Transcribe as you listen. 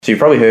So you've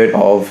probably heard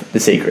of The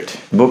Secret.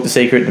 The book The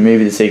Secret, the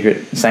movie The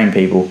Secret, same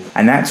people.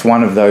 And that's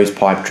one of those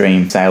pipe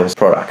dream sales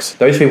products.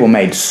 Those people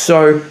made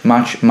so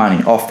much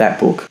money off that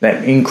book,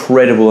 that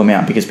incredible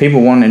amount, because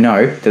people want to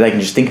know that they can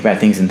just think about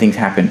things and things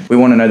happen. We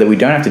want to know that we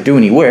don't have to do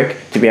any work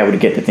to be able to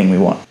get the thing we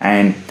want.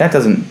 And that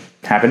doesn't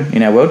happen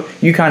in our world.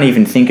 You can't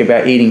even think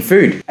about eating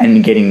food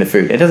and getting the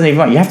food. It doesn't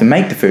even, you have to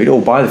make the food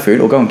or buy the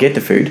food or go and get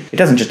the food. It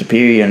doesn't just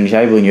appear on your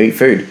table and you eat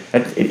food.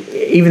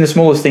 Even the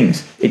smallest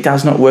things, it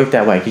does not work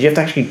that way, because you have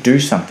to actually do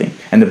something.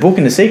 And the book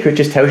in The Secret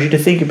just tells you to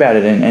think about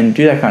it and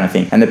do that kind of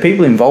thing. And the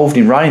people involved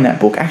in writing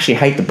that book actually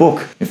hate the book,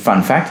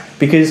 fun fact,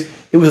 because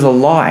it was a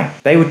lie.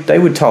 They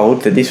were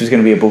told that this was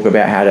going to be a book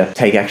about how to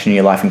take action in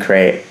your life and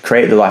create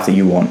the life that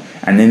you want.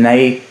 And then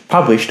they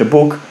published a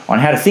book on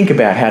how to think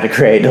about how to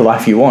create the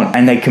life you want.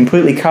 And they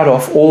completely cut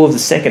off all of the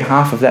second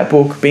half of that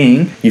book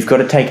being, you've got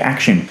to take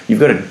action. You've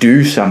got to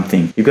do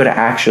something. You've got to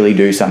actually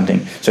do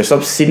something. So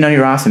stop sitting on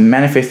your ass and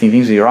manifesting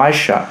things with your eyes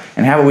shut.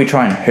 And how about we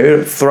try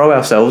and throw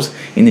ourselves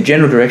in the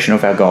general direction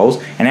of our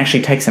goals and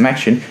actually take some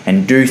action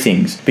and do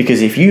things?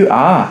 Because if you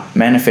are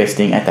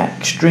manifesting at that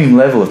extreme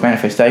level of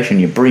manifestation,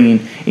 you're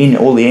bringing in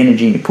all the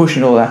energy and you're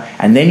pushing all that,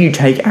 and then you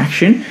take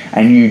action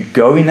and you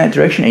go in that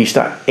direction and you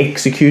start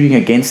executing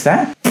against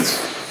that,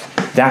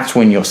 that's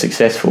when you're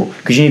successful,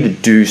 because you need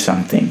to do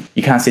something.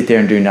 You can't sit there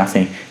and do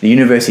nothing. The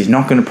universe is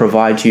not going to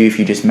provide to you if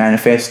you just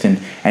manifest and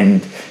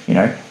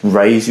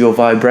raise your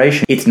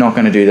vibration. It's not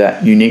going to do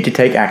that. You need to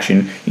take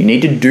action. You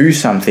need to do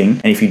something.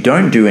 And if you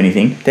don't do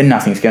anything, then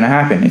nothing's going to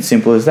happen. It's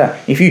simple as that.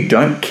 If you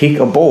don't kick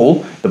a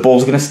ball, the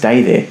ball's going to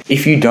stay there.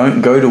 If you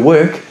don't go to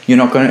work, you're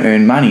not going to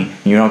earn money.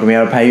 You're not going to be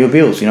able to pay your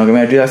bills. You're not going to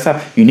be able to do that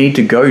stuff. You need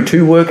to go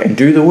to work and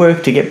do the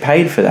work to get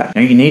paid for that.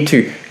 You need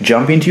to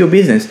jump into your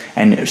business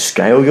and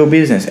scale your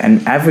business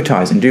and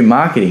advertise and do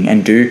marketing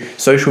and do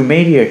social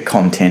media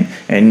content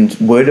and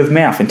word of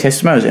mouth and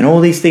testimonials and all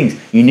these things.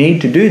 You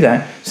need to do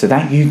that so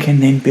that you can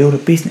then build a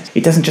business.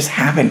 It doesn't just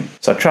happen.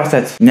 So I trust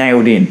that's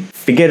nailed in.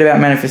 Forget about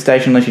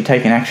manifestation unless you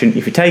take an action.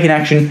 If you take an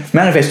action,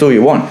 manifest all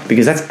you want,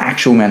 because that's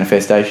actual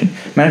manifestation.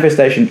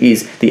 Manifestation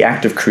is the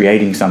act of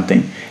creating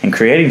something, and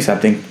creating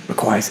something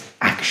requires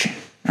action.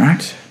 All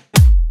right?